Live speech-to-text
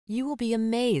You will be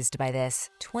amazed by this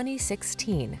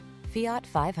 2016 Fiat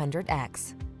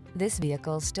 500X. This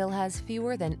vehicle still has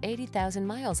fewer than 80,000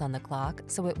 miles on the clock,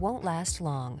 so it won't last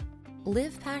long.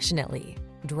 Live passionately,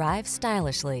 drive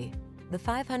stylishly. The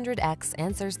 500X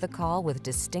answers the call with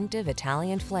distinctive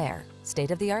Italian flair,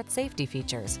 state-of-the-art safety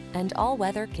features, and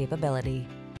all-weather capability.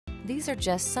 These are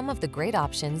just some of the great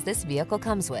options this vehicle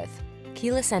comes with: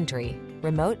 keyless entry,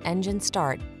 remote engine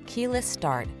start, keyless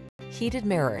start, heated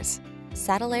mirrors,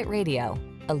 satellite radio,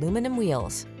 aluminum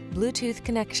wheels, Bluetooth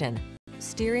connection,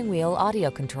 steering wheel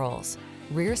audio controls,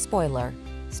 rear spoiler,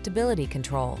 stability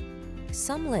control.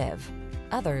 Some live,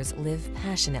 others live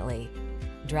passionately.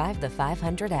 Drive the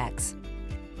 500X.